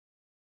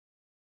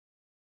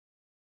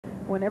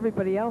when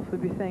everybody else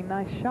would be saying,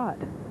 nice shot.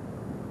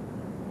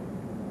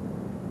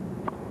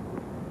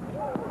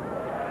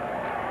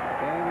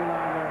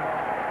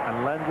 And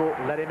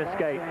lendl let him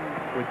escape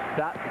with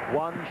that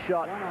one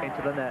shot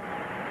into the net.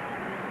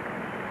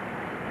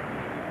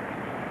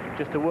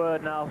 Just a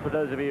word now for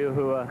those of you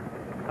who are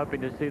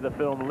hoping to see the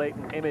film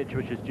Latent Image,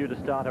 which is due to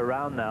start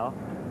around now.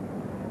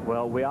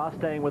 Well, we are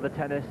staying with the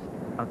tennis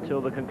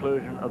until the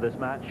conclusion of this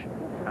match,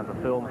 and the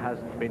film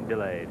hasn't been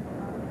delayed.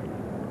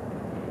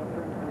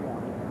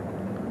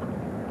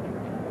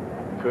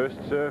 First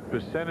serve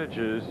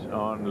percentages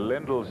on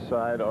Lendl's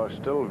side are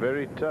still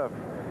very tough.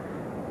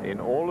 In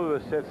all of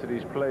the sets that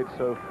he's played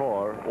so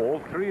far, all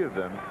three of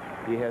them,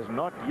 he has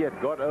not yet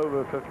got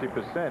over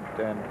 50%.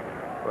 And,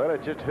 well,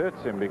 it just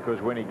hurts him, because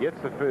when he gets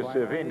the first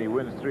serve in, he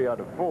wins 3 out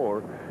of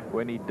 4.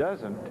 When he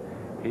doesn't,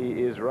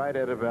 he is right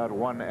at about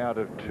 1 out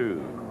of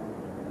 2.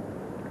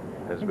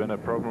 Has been a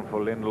problem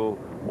for Lendl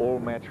all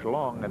match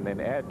long, and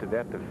then add to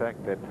that the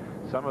fact that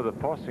some of the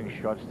passing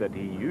shots that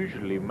he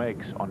usually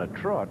makes on a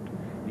trot,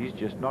 he's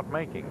just not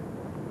making.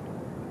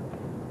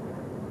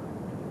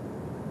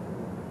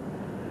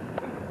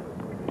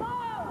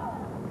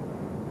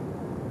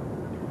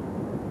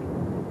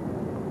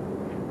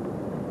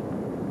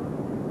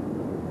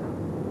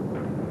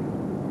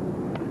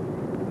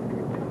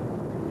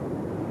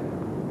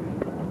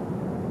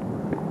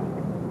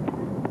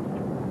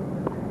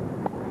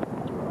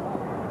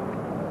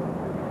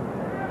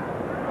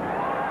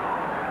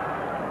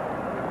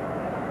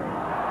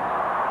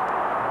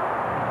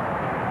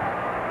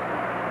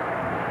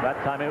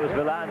 That time it was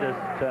Wilander's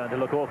turn to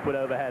look awkward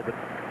overhead, but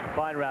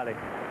fine rally.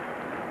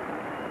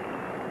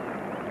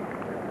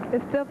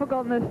 It's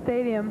difficult in this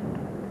stadium.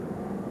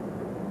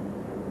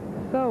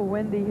 So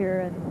windy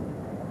here, and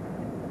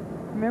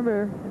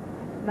remember,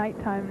 it's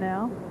nighttime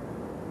now.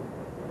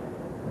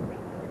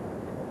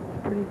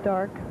 It's pretty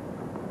dark.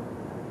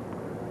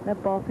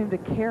 That ball seemed to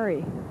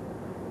carry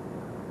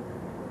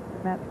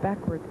Matt's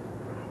backwards.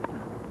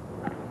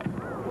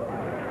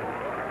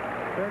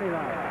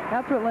 39.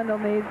 That's what Lendl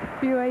needs, a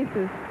few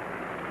aces.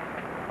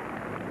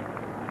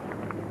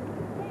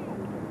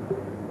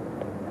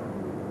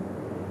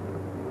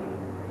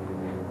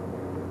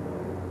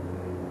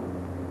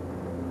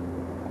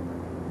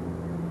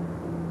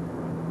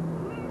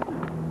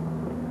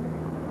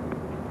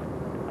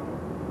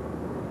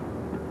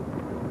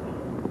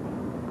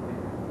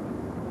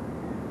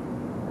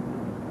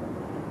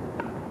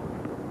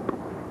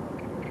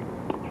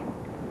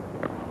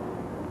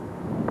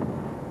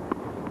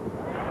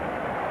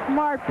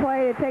 Smart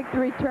play to take the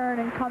return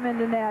and come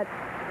into net.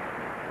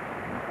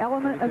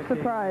 Element of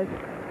surprise.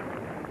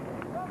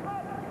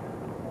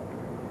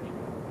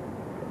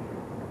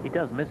 He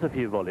does miss a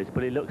few volleys,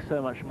 but he looks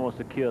so much more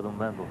secure than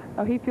Lendl.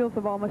 Oh, he feels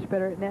the ball much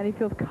better at net. He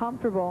feels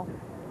comfortable.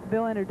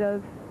 Wilander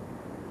does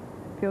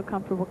feel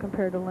comfortable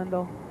compared to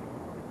Lendl.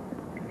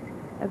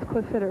 As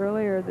Cliff said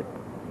earlier, that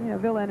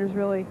Wilander's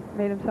really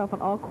made himself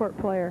an all-court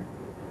player.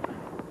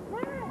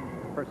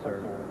 First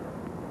serve.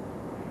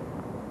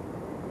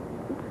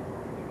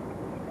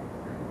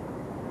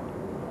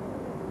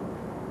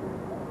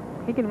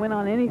 He can win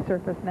on any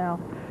surface now.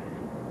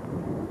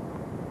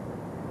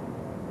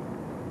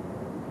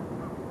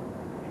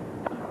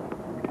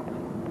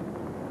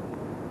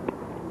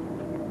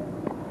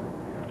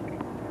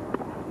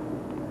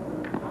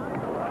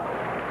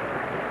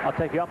 I'll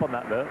take you up on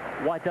that, though.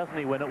 Why doesn't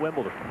he win at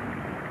Wimbledon?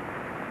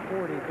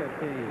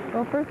 40-15.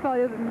 Well, first of all,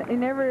 he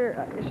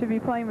never should be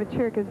playing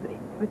mature, because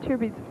mature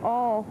beats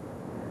all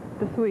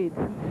the Swedes.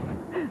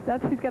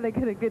 That's he's got to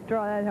get a good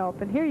draw. That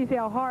help. And here you see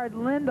how hard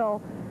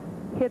Lendl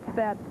hits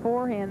that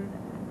forehand,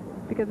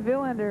 because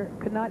Wilander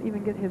could not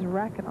even get his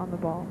racket on the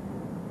ball.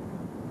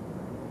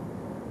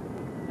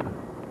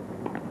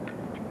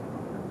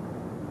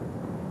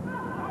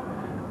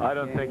 I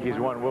don't think he's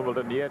won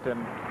Wimbledon yet, and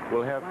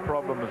will have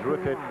problems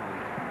with it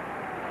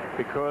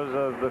because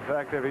of the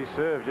fact that his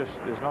serve just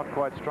is not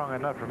quite strong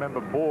enough. Remember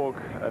Borg,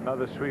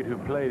 another Swede who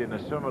played in a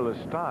similar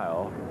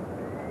style,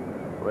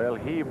 well,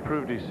 he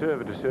improved his serve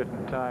at a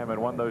certain time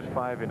and won those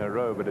 5 in a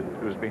row, but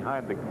it was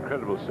behind the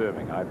incredible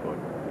serving, I thought.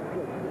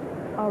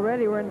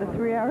 Already we're into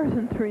 3 hours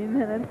and 3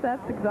 minutes.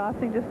 That's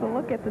exhausting just to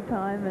look at the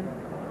time, and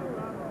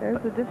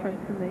there's the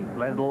difference in the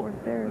Lendl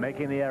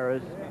making the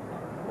errors,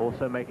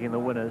 also making the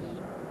winners,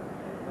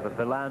 but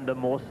Wilander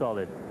more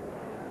solid.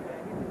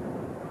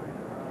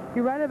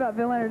 You're right about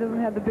Wilander doesn't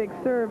have the big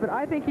serve, but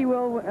I think he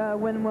will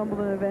win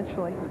Wimbledon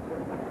eventually.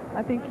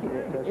 I think,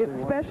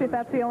 especially if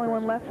that's the only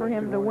one left for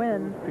him to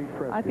win,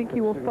 I think he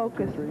will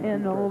focus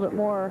in a little bit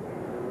more.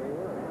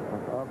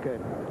 Okay.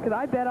 Because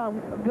I bet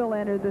on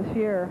Wilander this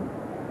year,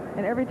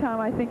 and every time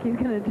I think he's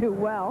going to do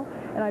well,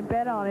 and I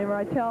bet on him, or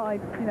I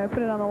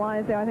put it on the line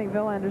and say I think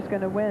Wilander's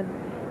going to win.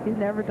 He's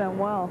never done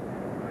well.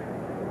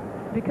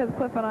 Because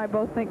Cliff and I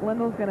both think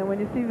Lendl's going to win.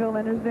 You see,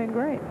 Wilander's doing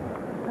great.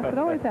 That's what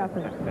always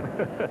happens.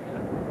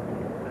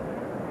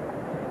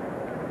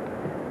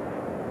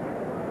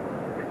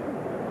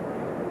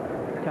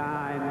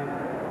 Time.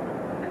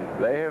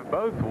 They have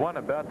both won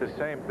about the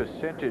same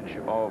percentage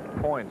of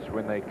points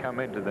when they come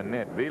into the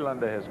net.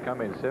 Wilander has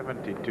come in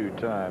 72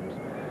 times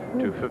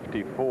to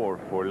 54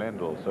 for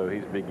Lendl, so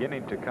he's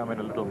beginning to come in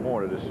a little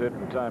more. At a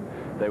certain time,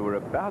 they were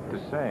about the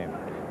same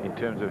in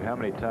terms of how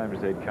many times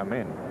they'd come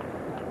in.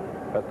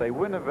 But they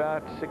win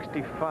about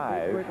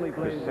 65%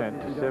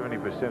 to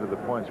 70% of the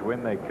points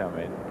when they come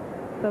in.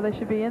 So they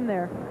should be in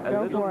there. A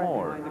Go little for it.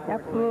 more.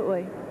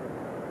 Absolutely.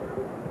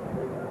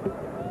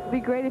 It'd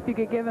be great if you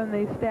could give them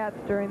these stats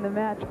during the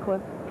match, Cliff.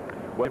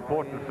 Well, it's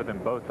important for them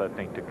both, I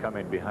think, to come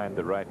in behind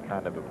the right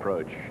kind of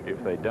approach.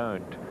 If they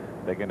don't,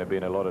 they're going to be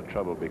in a lot of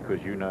trouble,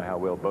 because you know how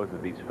well both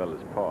of these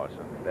fellas pass,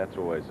 and that's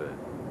always a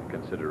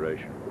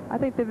consideration. I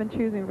think they've been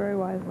choosing very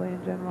wisely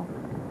in general.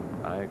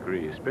 I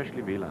agree,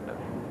 especially Wilander.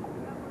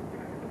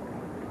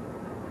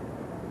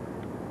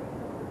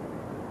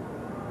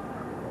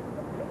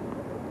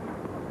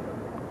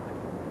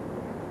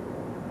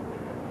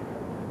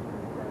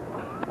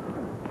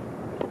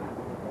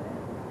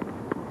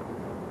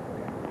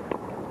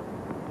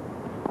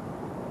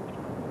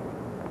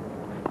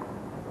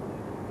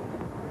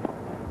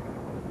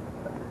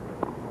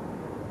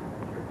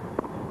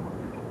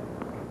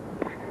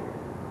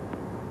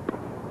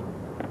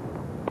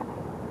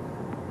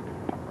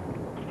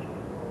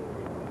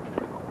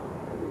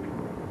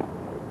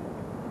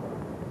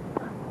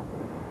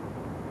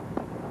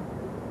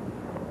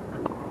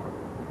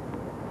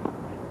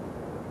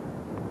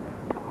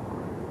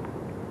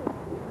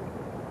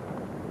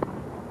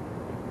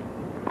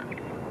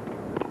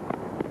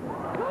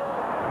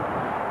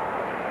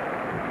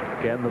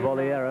 Again, the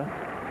volley error.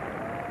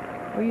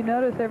 Well, you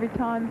notice every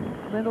time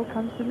Lendl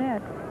comes to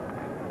net,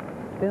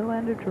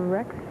 Wilander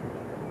directs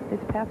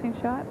his passing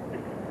shot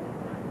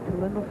to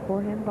Lendl's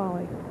forehand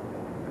volley.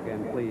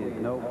 Again, please,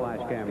 no flash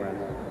cameras.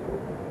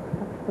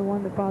 That's the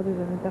one that bothers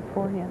him, is that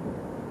forehand.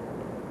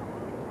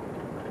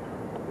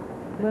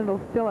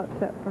 Lendl's still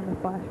upset from the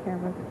flash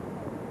cameras.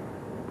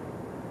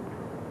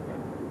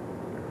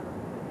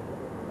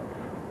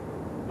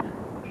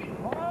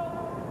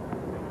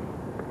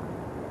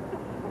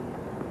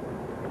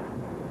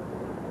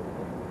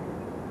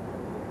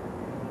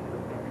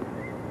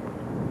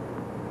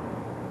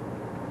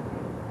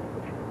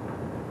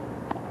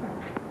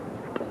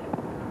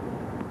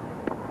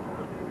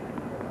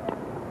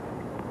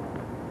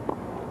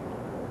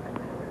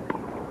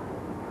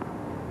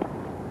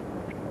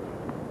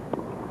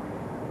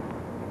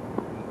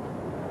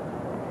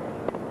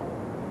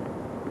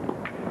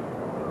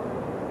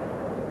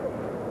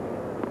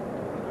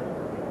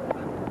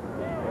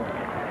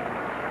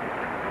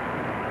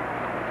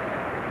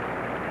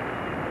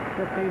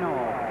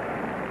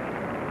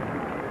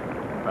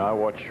 I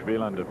watch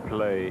Wilander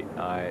play.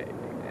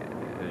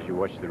 As you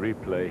watch the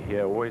replay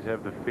here, I always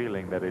have the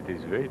feeling that it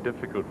is very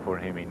difficult for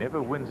him. He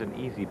never wins an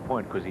easy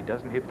point because he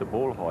doesn't hit the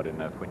ball hard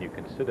enough. When you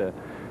consider,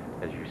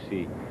 as you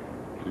see,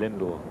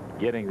 Lendl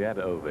getting that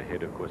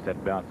overhead, of course,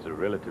 that bounce is a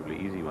relatively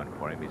easy one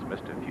for him. He's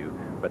missed a few.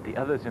 But the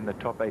others in the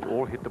top 8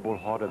 all hit the ball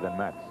harder than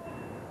Mats.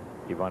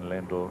 Ivan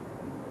Lendl,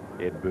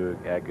 Edberg,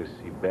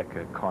 Agassi,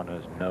 Becker,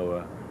 Connors,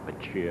 Noah,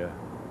 Machir.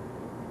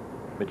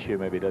 Machir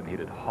maybe doesn't hit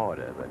it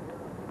harder, but...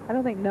 I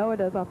don't think Noah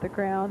does off the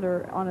ground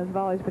or on his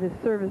volleys, but his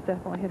serve is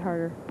definitely hit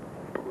harder.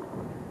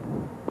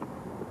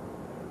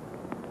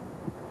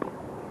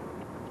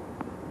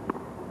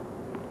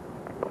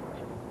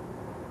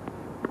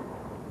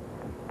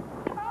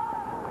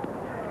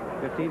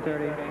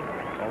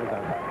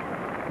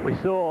 We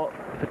saw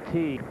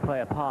fatigue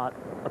play a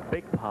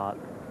big part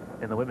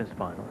in the women's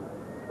final.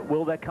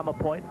 Will there come a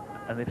point,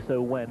 and if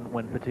so,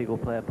 when fatigue will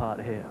play a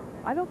part here?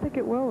 I don't think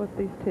it will with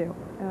these two.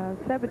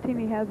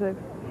 Sabatini has a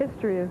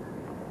history of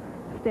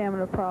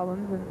stamina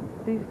problems, and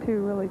these two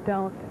really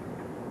don't.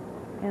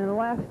 And in the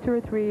last 2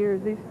 or 3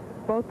 years,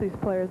 both these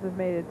players have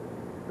made an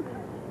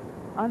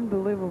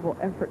unbelievable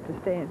effort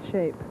to stay in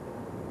shape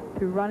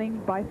through running,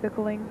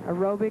 bicycling,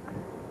 aerobics,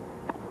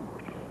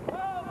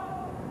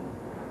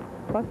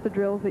 plus the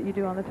drills that you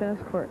do on the tennis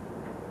court.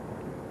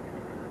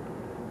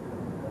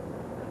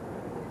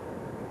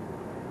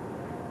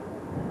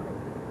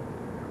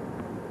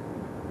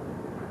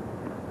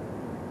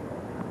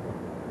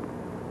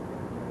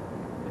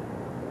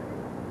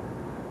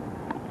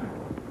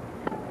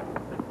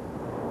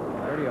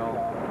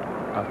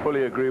 I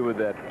fully agree with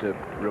that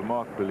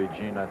remark, Billie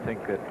Jean. I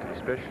think that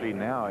especially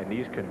now in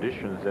these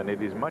conditions, and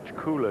it is much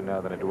cooler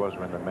now than it was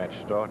when the match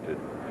started,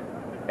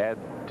 add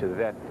to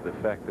that the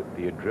fact that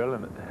the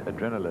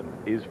adrenaline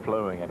is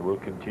flowing and will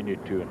continue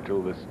to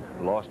until this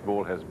last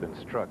ball has been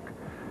struck.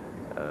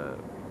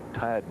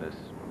 Tiredness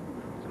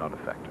is not a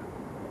factor.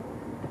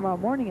 Tomorrow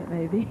morning it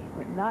may be,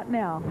 but not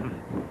now.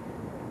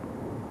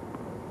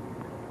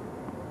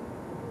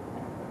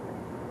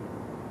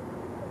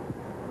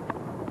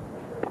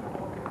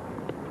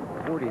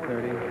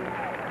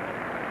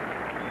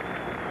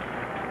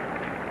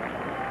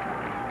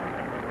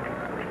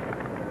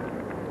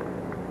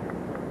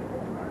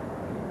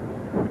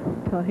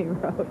 Tony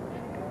Roach.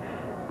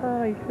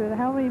 Oh, he said,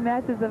 how many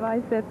matches have I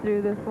sat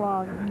through this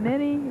long?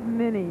 Many,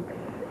 many.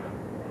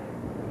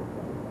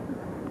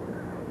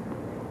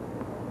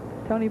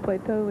 Tony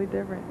played totally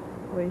different.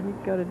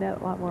 He'd go to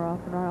net a lot more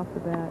often right off the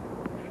bat.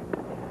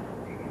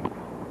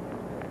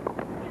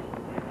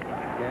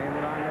 Game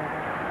wilander.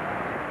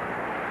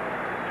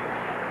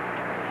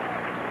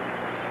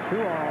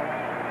 2 all.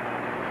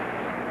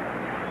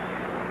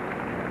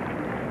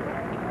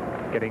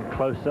 Getting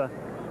closer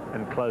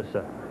and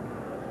closer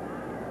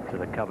to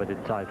the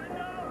coveted title.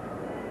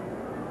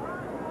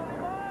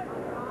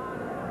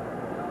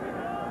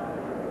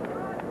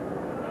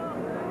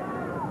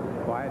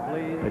 Quiet,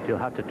 please. But you'll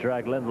have to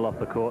drag Lendl off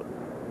the court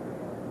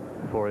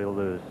before he'll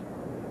lose.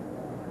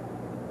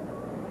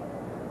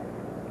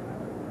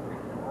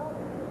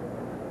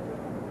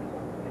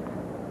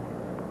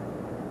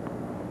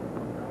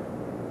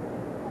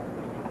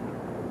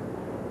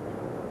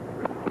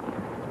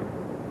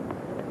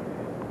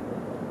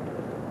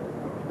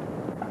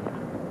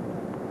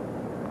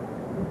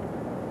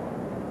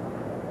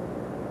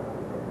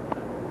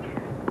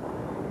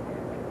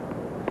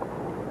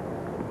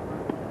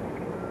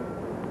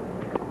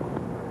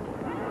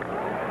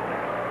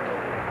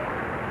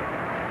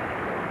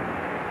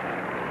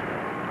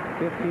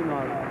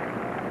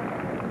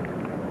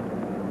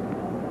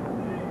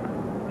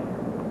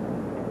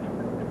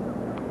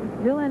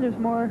 Wilander's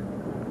more,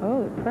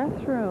 oh, the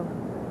press room.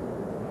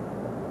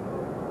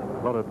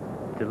 A lot of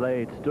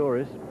delayed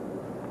stories.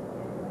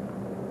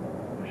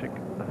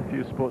 A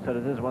few sports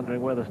editors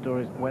wondering where the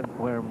stories,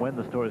 where and when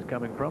the story is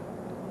coming from.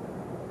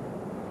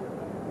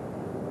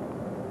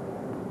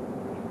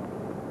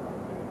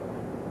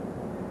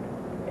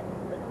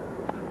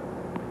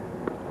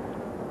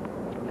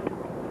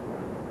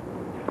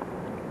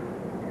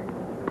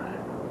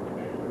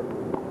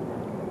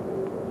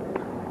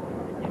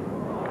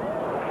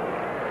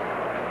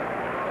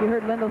 You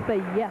heard Lendl say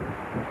yes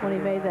when he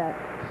made that.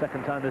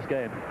 Second time this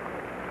game.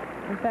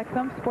 In fact,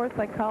 some sports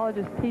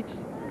psychologists teach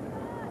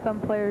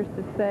some players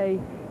to say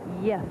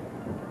yes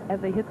as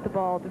they hit the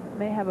ball, to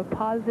may have a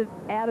positive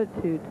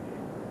attitude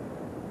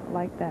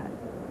like that.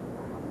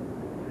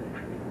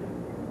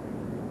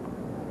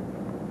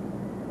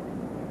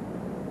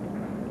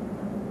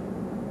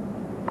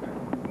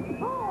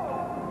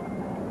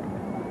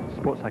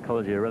 Sports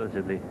psychology, a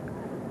relatively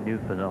new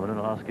phenomenon.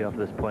 I'll ask you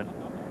after this point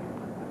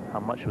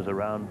how much was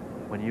around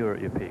when you were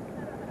at your peak.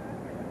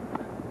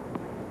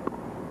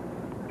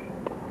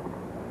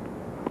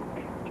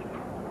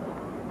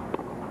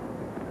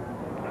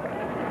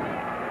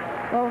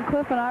 Well, when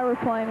Cliff and I were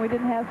playing, we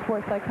didn't have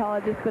sports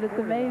psychologists, but it's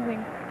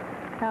amazing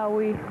how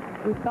we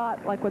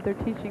thought like what they're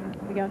teaching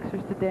the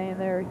youngsters today. And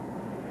there,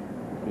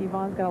 see,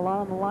 Yvonne's got a lot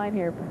on the line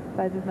here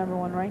besides his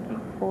 #1 ranking,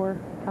 4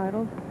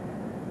 titles.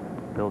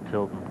 Bill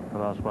Tilton, the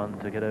last one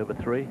to get over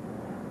 3,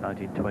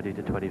 1920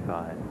 to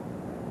 25.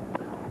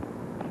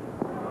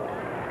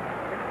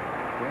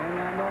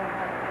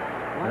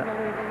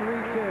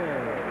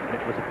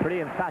 It was a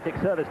pretty emphatic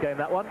service game,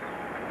 that one.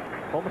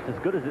 Almost as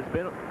good as it's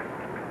been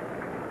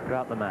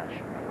throughout the match.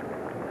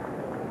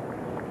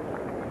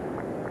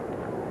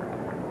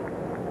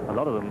 A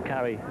lot of them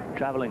carry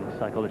traveling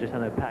psychologists. I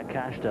know Pat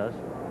Cash does,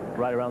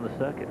 right around the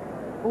circuit.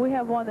 Well, we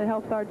have one that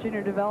helps our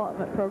junior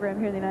development program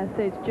here in the United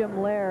States,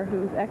 Jim Lair,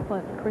 who's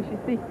excellent. Of course, you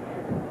see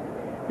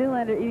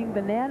Wilander eating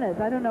bananas.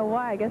 I don't know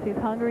why. I guess he's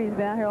hungry. He's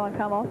been out here a long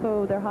time.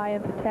 Also, they're high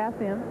in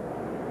potassium.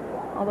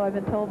 Although I've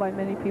been told by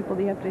many people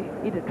that you have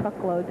to eat a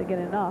truckload to get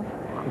enough.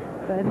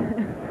 But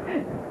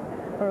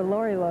or a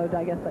lorry load,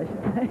 I guess I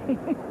should say.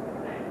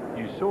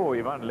 You saw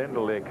Ivan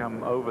Lendl there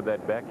come over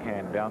that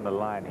backhand down the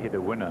line, hit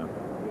a winner.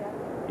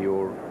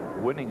 Your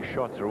winning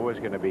shots are always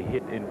going to be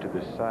hit into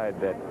the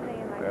side that,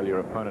 well, your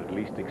opponent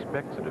least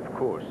expects it, of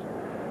course.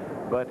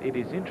 But it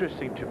is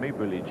interesting to me,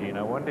 Billie Jean,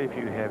 I wonder if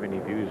you have any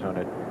views on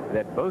it,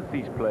 that both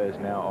these players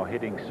now are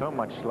hitting so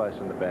much slice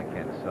on the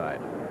backhand side.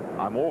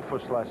 I'm all for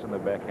slice on the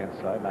backhand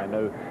side, and I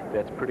know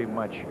that's pretty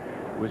much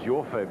was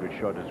your favorite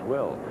shot as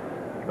well.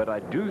 But I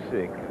do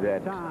think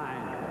that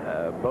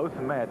both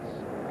Mats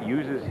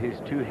uses his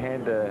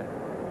two-hander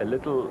a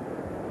little.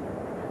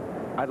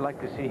 I'd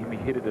like to see him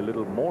hit it a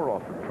little more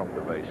often from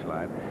the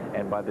baseline.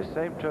 And by the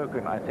same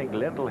token, I think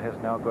Lendl has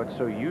now got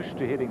so used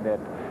to hitting that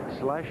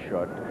slice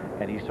shot,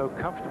 and he's so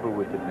comfortable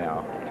with it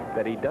now,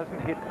 that he doesn't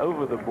hit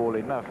over the ball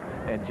enough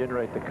and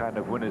generate the kind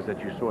of winners that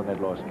you saw in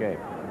that last game.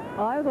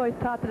 Well, I was always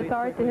taught that it's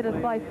all right to hit a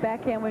slice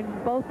backhand when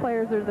both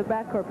players are in the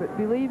backcourt. But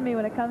believe me,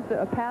 when it comes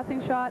to a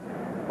passing shot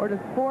or to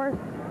force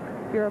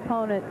your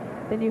opponent,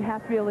 then you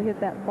have to be able to hit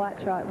that flat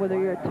shot, whether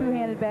you're a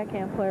two-handed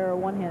backhand player or a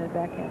one-handed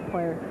backhand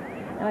player.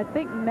 And I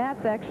think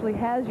Mats actually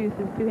has used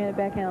his two-handed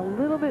backhand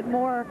a little bit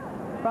more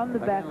from the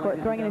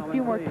backcourt, throwing in a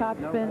few more top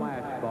spins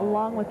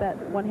along with that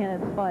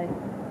one-handed slice.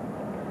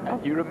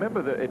 You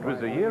remember that it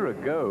was a year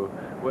ago,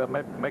 well,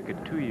 make it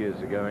 2 years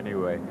ago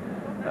anyway,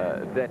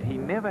 that he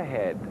never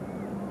had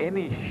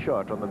any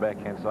shot on the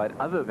backhand side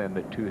other than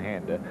the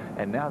two-hander,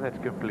 and now that's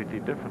completely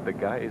different. The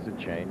guy is a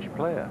changed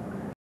player.